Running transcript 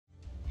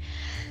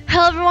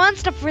Hello everyone,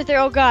 stop right there,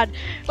 oh god.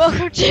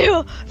 Welcome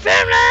to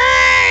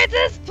Family!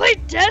 Let's play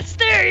Death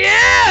Stair,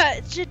 yeah!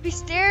 It should be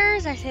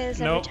stairs, I say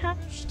this every time.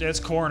 It's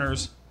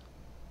corners.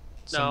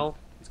 No,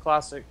 it's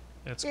classic.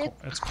 It's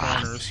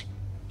corners.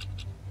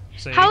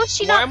 See? How is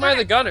she not? Why am I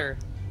the gunner?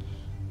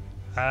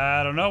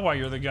 I don't know why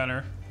you're the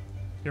gunner.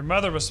 Your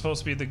mother was supposed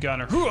to be the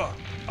gunner.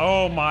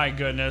 Oh my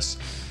goodness.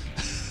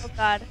 Oh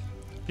god.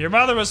 Your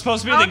mother was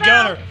supposed to be the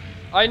gunner.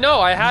 I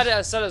know, I had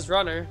it set as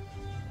runner.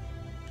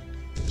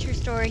 True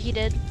story, he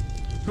did.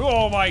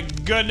 Oh my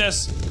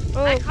goodness. Ooh.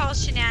 I call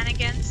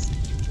shenanigans.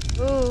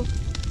 Ooh.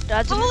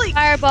 Dodging Holy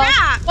fireball.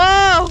 crap!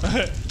 Whoa!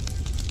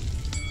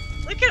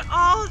 Look at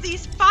all of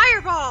these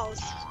fireballs!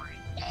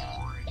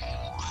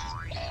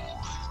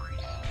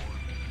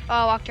 Oh,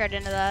 I walked right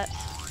into that.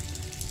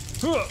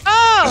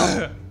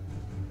 Oh!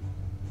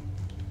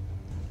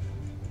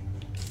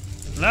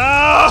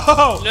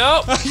 No!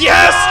 No!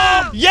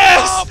 Yes! No!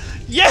 Yes!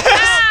 Yes!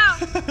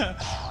 No!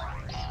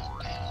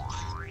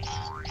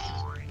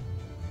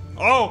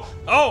 Oh!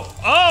 Oh!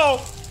 Oh!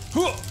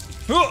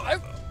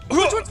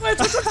 Which one's which? Which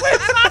one's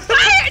which? I'm on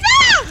fire!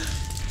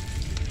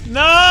 No!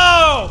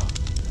 No!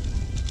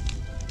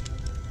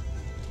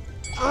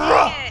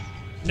 Dang it.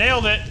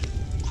 Nailed it.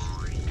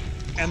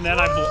 And then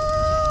I blew.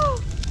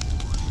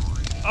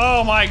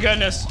 Oh my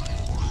goodness.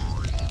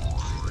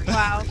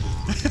 Wow.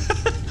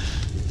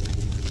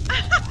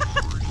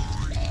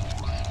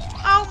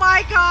 Oh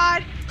my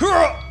god!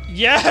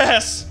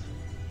 Yes!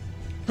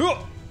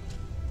 No!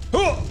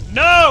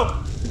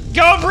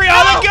 Go,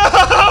 Brianna,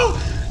 go!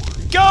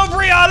 Go,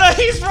 Brianna,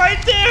 he's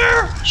right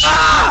there!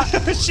 Ah!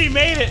 She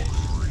made it.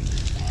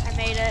 I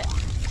made it.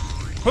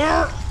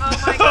 Oh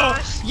my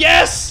gosh.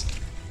 Yes!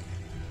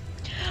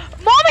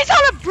 Mommy's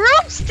on a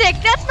broomstick!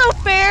 That's no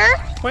fair!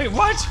 Wait,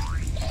 what?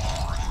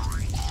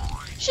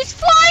 She's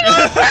flying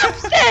on a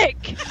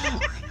broomstick!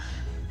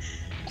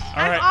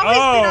 I've always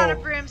been on a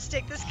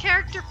broomstick. This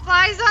character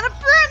flies on a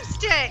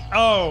broomstick!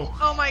 Oh,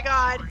 Oh my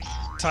god.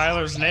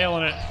 Tyler's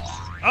nailing it.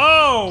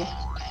 Oh!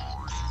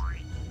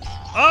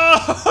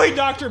 Oh, he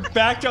knocked her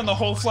back down the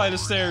whole flight of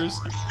stairs.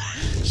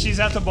 She's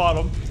at the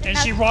bottom, and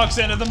she walks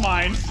into the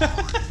mine.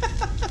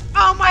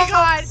 Oh my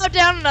god. Oh,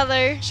 down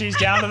another. She's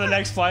down to the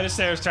next flight of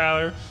stairs,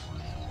 Tyler.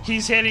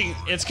 He's hitting,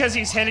 it's because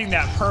he's hitting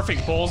that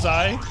perfect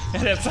bullseye,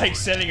 and it's like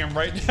sending him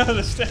right down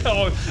the stairs.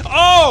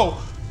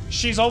 Oh!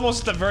 She's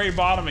almost at the very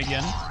bottom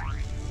again.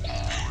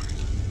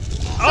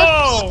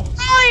 Oh!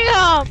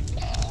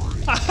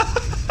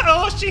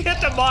 Oh, she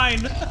hit the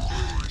mine.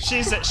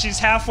 She's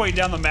halfway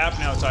down the map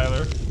now,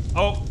 Tyler.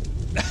 Oh.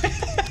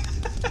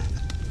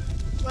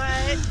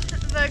 What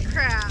the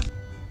crap?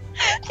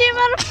 The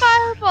amount of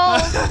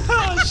fireballs.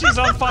 She's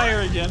on fire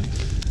again.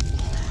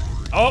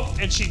 Oh,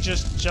 and she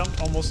just jumped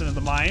almost into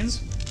the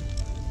mines.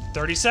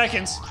 30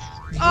 seconds.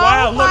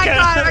 Wow, Oh look my at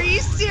god, are you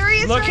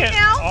serious look right at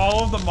now?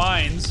 all of the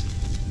mines.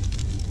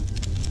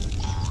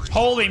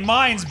 Holy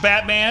mines,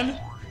 Batman.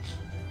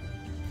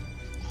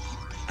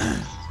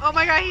 Oh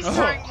my god, he's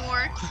throwing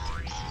more.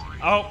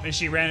 Oh, and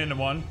she ran into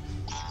one.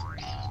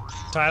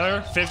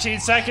 Tyler, 15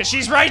 seconds.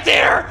 She's right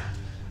there.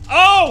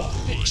 Oh,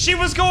 she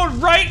was going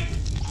right.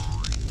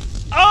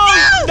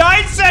 Oh, No!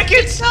 9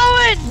 seconds.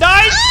 Going.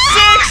 9,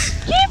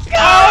 6. Keep going.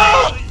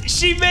 Oh,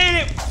 she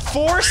made it.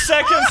 4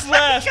 seconds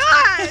left.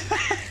 God!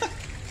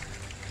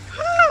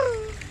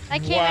 I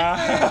came in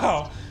first.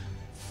 Wow.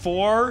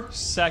 4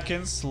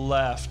 seconds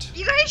left.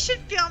 You guys should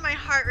feel my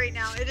heart right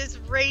now. It is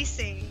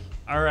racing.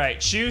 All right,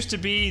 choose to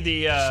be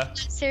the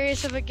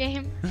Serious of a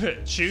game.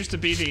 choose to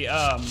be the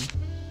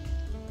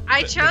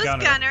I The chose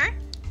gunner. gunner.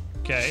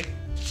 Okay.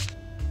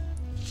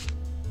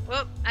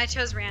 Whoop, I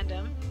chose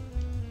random.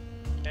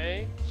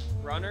 Okay,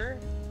 runner.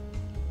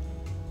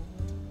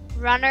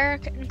 Runner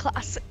and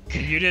classic.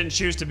 You didn't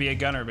choose to be a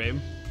gunner, babe.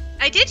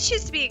 I did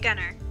choose to be a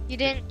gunner. You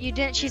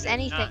didn't choose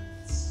anything.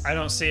 Nuts. I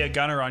don't see a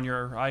gunner on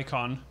your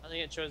icon. I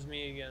think it chose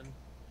me again.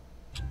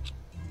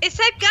 It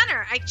said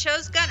gunner. I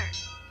chose gunner.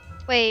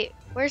 Wait,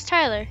 where's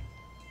Tyler?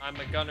 I'm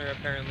a gunner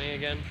apparently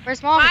again.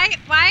 Where's Mom?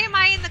 Why am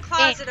I in the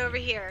closet over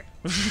here?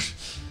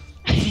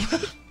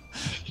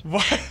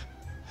 What?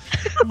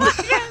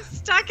 I'm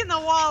stuck in the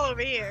wall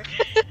over here.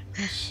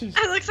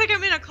 It looks like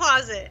I'm in a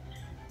closet.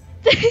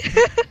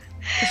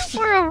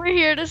 We're over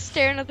here just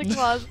staring at the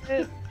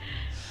closet.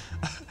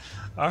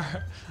 All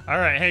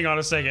right, hang on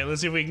a second.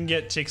 Let's see if we can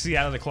get Tixie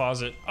out of the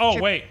closet. Oh,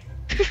 Sure. wait.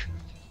 I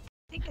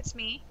think it's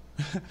me.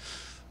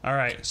 All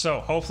right, so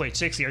hopefully,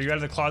 Tixie, are you out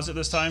of the closet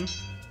this time?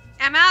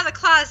 I'm out of the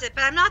closet,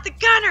 but I'm not the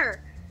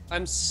gunner.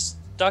 I'm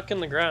stuck in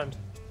the ground.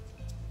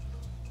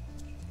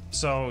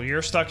 So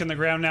you're stuck in the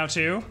ground now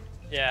too?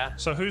 Yeah.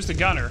 So who's the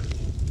gunner?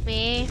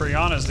 Me.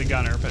 Brianna's the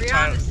gunner, but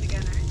Brianna's the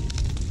gunner.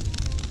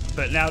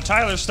 but now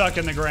Tyler's stuck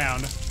in the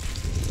ground.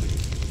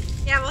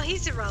 Yeah, well,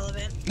 he's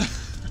irrelevant.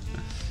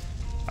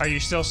 Are you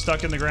still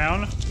stuck in the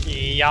ground?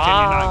 Yeah.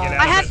 Can you not get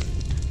out I of have. it?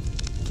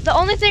 The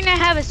only thing I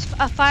have is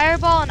a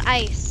fireball and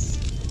ice.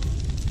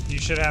 You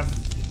should have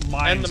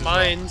mines. And the as well.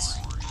 mines.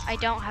 I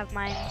don't have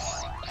mines.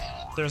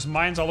 There's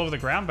mines all over the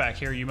ground back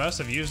here. You must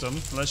have used them,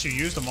 unless you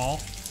used them all.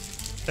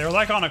 They're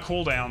like on a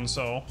cooldown,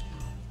 so.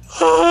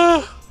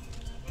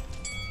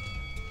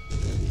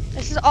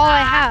 This is all I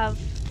have.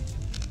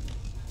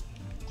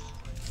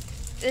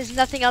 There's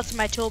nothing else in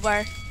my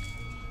toolbar.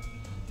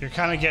 You're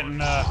kind of getting,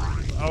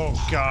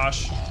 oh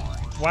gosh.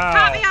 Wow.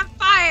 Caught me on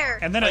fire.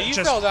 And then Oh, it you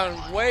just, fell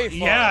down way far.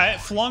 yeah, it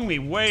flung me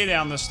way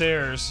down the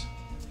stairs.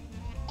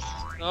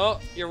 Oh,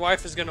 your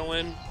wife is gonna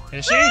win.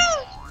 Is she?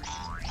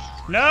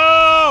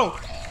 No!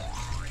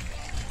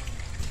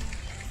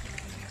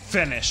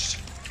 Finished.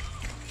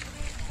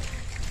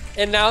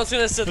 And now it's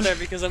gonna sit there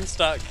because I'm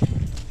stuck.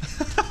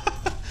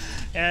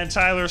 And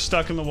Tyler's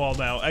stuck in the wall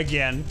now,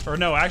 again. Or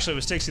no, actually it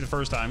was Tixie the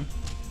first time.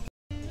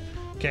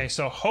 Okay,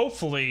 so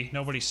hopefully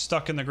nobody's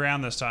stuck in the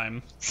ground this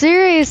time.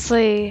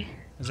 Seriously.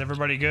 Is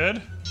everybody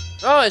good?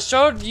 Oh, it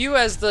showed you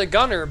as the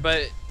gunner,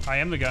 but I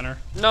am the gunner.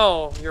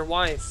 no, your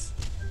wife.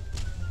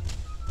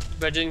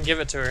 But I didn't give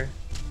it to her.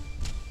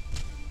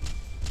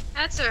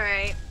 That's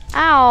alright.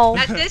 Ow.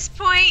 At this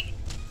point,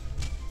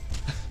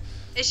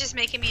 it's just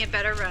making me a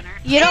better runner.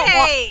 You don't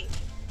want- Hey!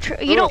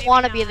 You don't Ooh.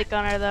 want to be the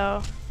gunner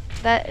though.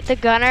 The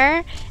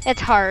gunner,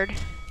 it's hard.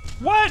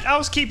 What? I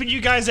was keeping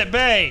you guys at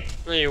bay.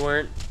 No, you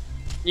weren't.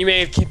 You may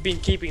have been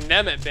keeping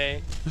them at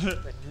bay,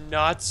 but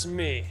not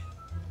me.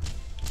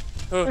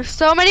 There's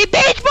so many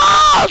beach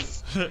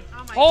balls! Oh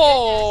my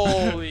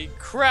Holy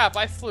crap,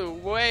 I flew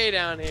way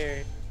down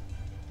here.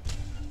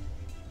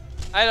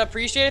 I'd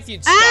appreciate if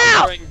you'd stop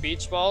Ow! throwing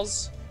beach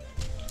balls.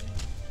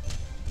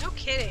 goodness. No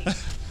kidding.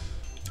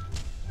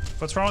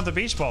 What's wrong with the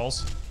beach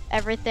balls?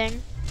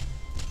 Everything.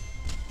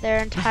 Their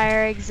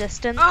entire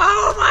existence.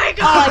 Oh my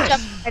Oh, I god!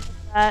 jumped right into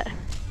that.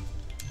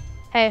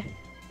 Hey,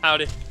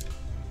 Howdy.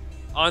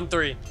 On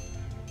 3.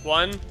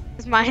 1,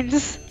 it's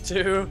mine's.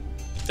 2,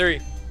 3.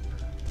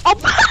 Oh!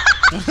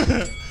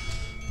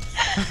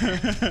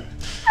 I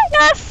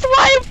got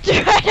swiped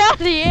right out of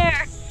the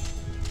air.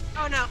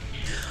 Oh no.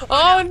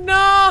 Oh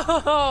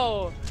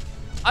no!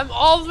 I'm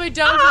all the way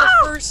down to the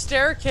first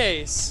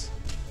staircase.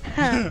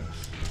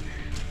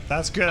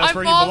 That's good. That's I'm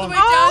where you all the belong. way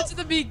down to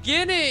the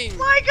beginning.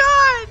 My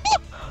god!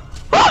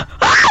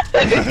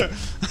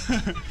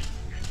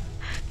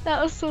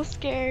 That was so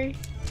scary.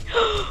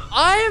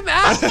 I am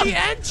at the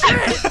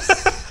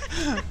entrance.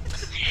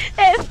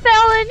 It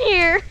fell in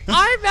here.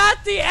 I'm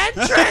at the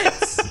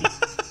entrance.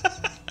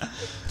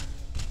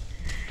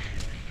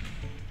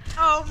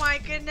 Oh my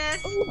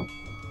goodness.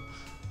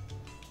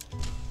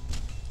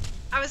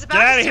 I was about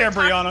Get outta to here,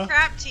 start talking Brianna.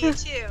 crap to you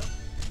too.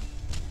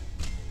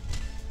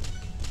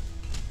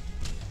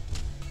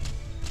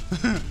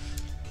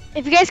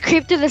 If you guys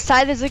creep to the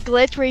side, there's a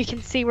glitch where you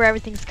can see where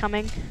everything's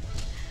coming.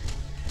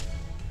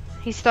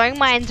 He's throwing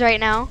mines right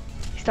now.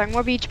 He's throwing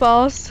more beach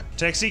balls.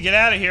 Tixie, get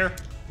out of here.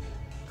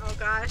 Oh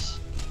gosh.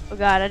 Oh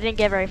god, I didn't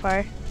get very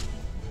far.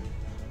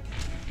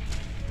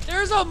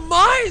 There's a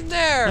mine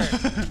there.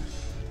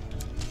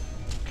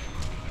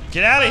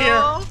 Get out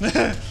of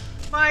here.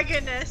 My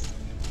goodness.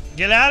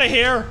 Get out of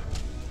here.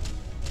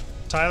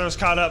 Tyler's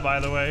caught up, by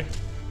the way.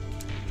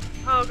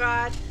 Oh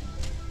god.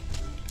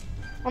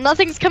 Well,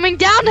 nothing's coming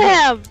down to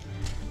him.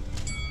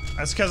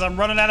 That's because I'm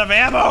running out of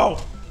ammo.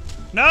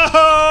 No!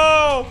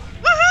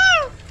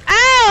 Woohoo!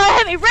 Ow! It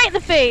hit me right in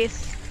the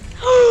face.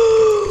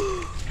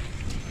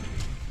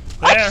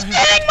 I'm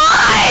hitting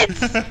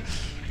mines!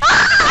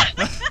 Ah!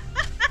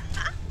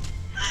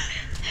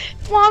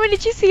 Mommy,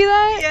 did you see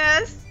that?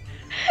 Yes.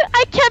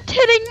 I kept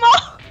hitting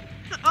mom.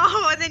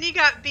 Oh, and then you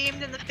got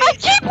beamed in the I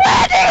face. keep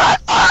landing on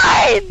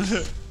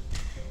mines.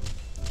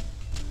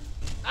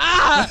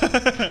 Ah!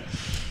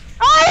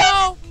 I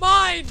No,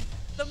 mine!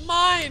 The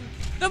mine!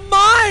 The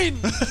mine!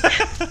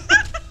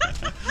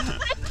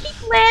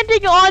 keep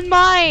landing on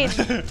mines.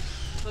 The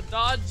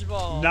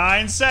dodgeball.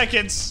 9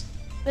 seconds.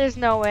 There's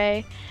no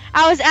way.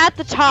 I was at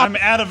the top. I'm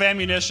out of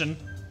ammunition.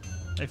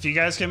 If you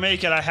guys can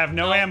make it, I have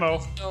no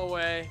ammo. No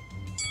way.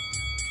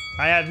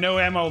 I had no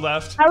ammo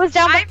left. I was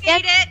down I by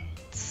made it.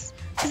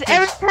 because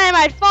every time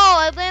I'd fall,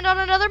 I'd land on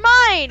another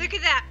mine. Look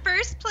at that.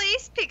 First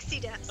place, pixie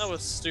dust. That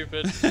was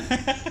stupid.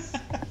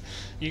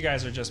 You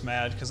guys are just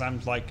mad because I'm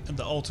like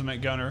the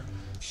ultimate gunner.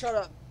 Shut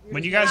up.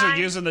 When you guys are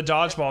using the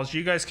dodgeballs,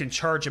 you guys can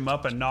charge them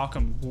up and knock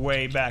them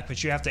way back,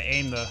 but you have to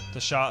aim the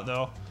shot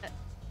though.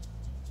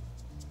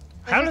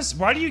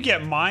 Why do you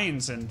get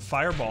mines and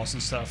fireballs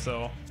and stuff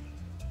though?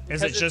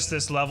 Is it Because just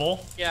this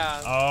level?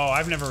 Yeah. Oh,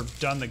 I've never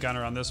done the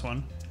gunner on this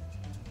one.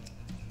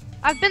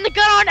 I've been the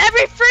gunner on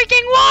every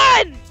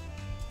freaking one!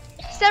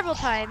 Several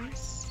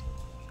times.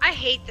 I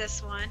hate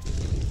this one.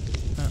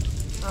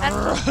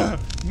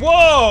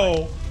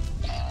 Whoa!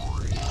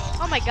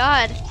 Oh my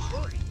god.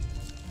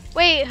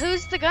 Wait,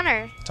 who's the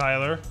gunner?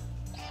 Tyler.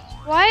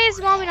 Why is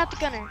Mommy not the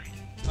gunner?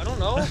 I don't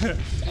know.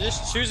 He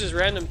just chooses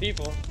random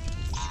people.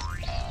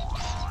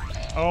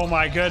 Oh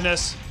my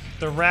goodness.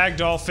 The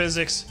ragdoll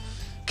physics.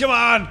 Come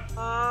on!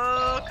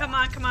 Oh, come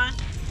on, come on.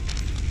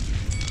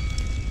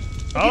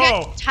 If you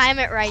guys time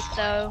it right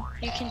though,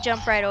 you can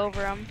jump right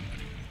over them.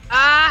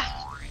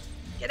 Ah!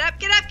 Get up,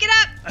 get up, get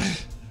up!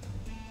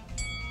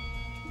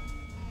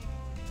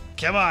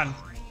 Come on.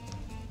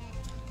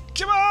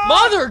 Come on!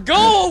 Mother,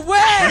 go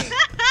away!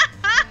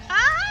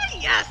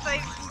 Yes, I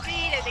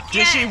succeeded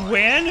Did she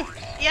win?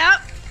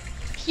 Yep.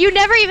 You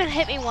never even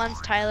hit me once,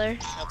 Tyler.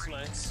 That's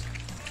nice.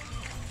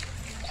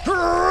 No!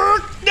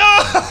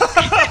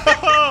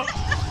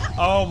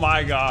 Oh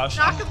my gosh.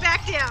 Knock him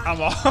back down.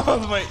 I'm all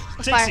the way.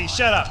 Tixie,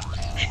 shut up.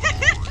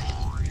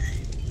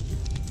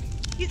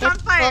 He's on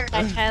fire.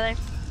 Well done, Tyler.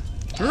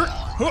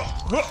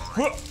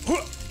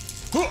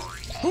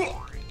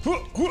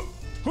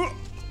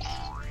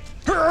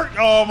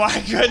 Oh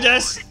my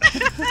goodness.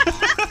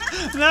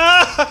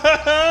 No!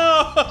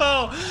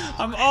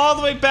 I'm all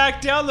the way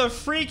back down the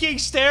freaking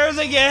stairs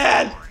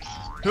again.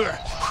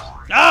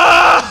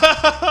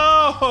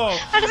 Oh!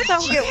 How did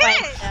that you get hit?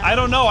 right down? I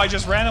don't know. I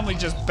just randomly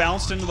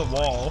bounced into the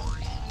wall.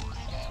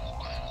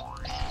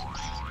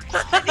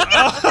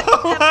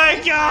 Oh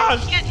my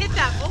gosh! You can't hit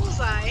that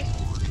bullseye.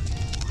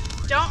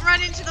 Don't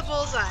run into the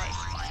bullseye.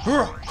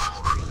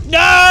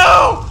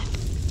 No!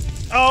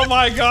 Oh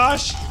my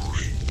gosh!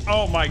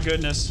 Oh my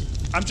goodness.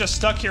 I'm just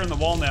stuck here in the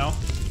wall now.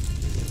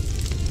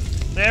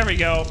 There we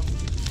go.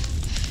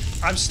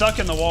 I'm stuck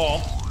in the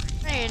wall.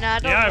 No, you're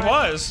not. Don't Yeah, I run.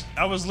 was.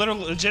 I was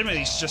literally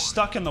legitimately just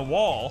stuck in the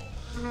wall.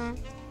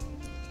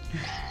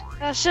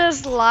 That's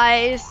just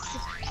lies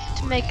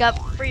to make up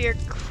for your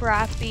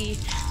crappy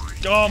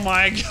Oh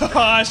my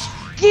gosh!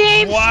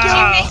 game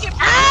Wow. skills.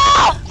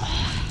 Ow!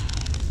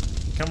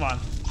 Come on.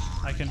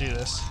 I can do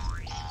this.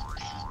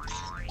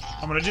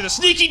 I'm gonna do the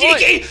sneaky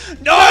deaky!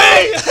 No!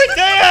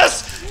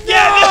 Yes! No!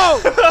 Yeah!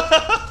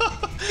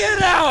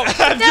 Get out!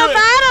 I'm The doing-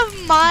 amount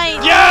of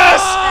mine.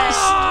 Yes!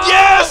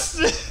 Yes!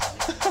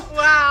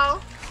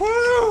 Wow.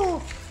 Woo!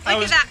 Look I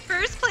was, at that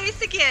first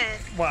place again.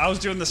 well, I was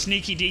doing the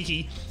sneaky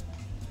deaky.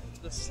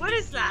 What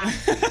is that?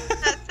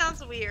 That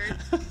sounds weird.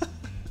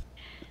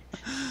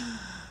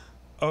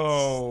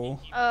 Oh.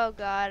 Oh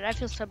god, I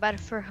feel so bad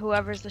for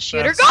whoever's the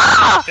shooter. That's-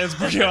 Ah! It's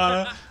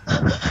Brianna.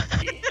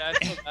 Yeah, I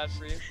feel bad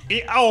for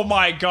you. Oh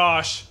my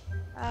gosh.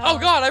 Oh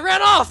god, I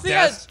ran off the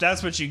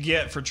That's what you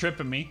get for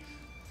tripping me.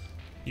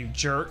 You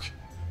jerk.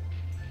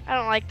 I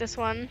don't like this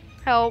one.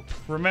 Help.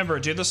 Remember,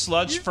 do the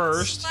sludge You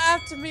first.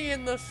 slapped me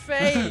in the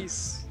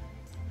face.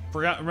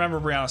 Remember,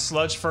 Brianna,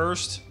 sludge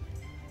first.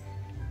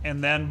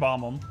 And then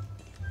bomb them.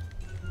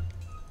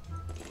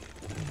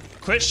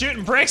 Quit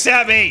shooting bricks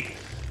at me!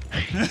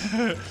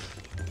 Have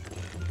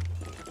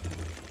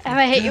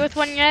I hit you with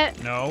one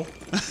yet? No.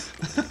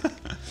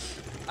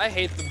 I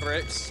hate the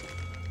bricks.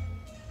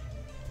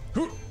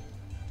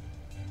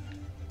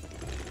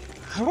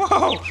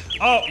 Whoa!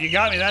 Oh, you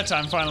got me that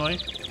time, finally.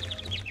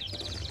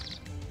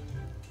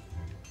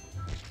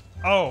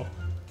 Oh.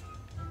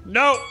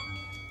 No!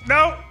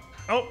 No!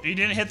 Oh, you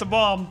didn't hit the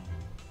bomb.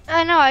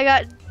 I know, I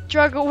got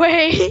drug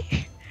away.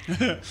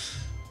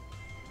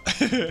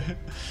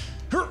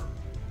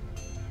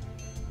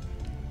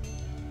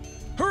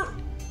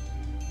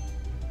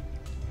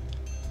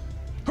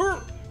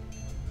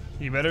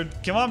 You better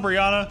come on,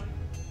 Brianna.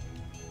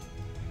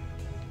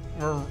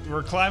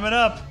 We're climbing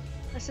up.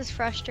 This is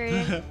frustrating.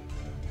 I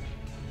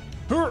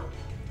Woohoo!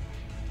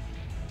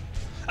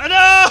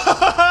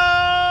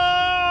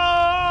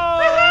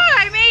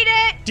 I made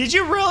it! Did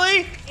you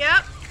really?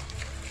 Yep.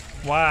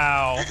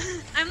 Wow.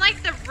 I'm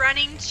like the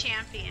running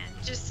champion,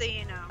 just so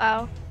you know.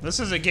 Oh. This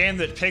is a game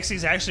that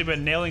Pixie's actually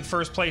been nailing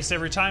first place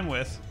every time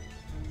with.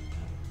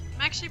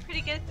 I'm actually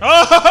pretty good at this.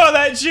 Oh,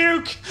 that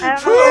juke!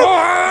 I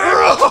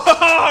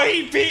Oh,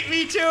 he beat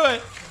me to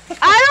it.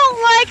 I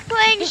don't like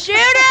playing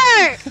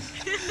shooter!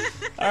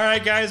 All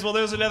right, guys. Well,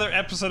 there's another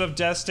episode of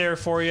Death Stare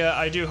for you.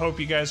 I do hope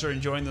you guys are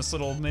enjoying this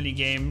little mini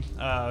game.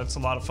 It's a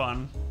lot of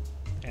fun.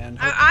 And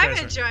hope you I'm guys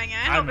are- enjoying it.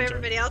 I I'm hope enjoying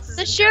everybody else is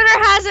The enjoying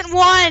shooter hasn't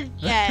won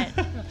yet.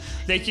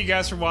 Thank you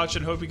guys for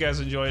watching. Hope you guys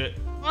enjoyed it. it.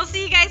 We'll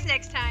see you guys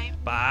next time.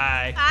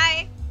 Bye.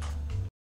 Bye.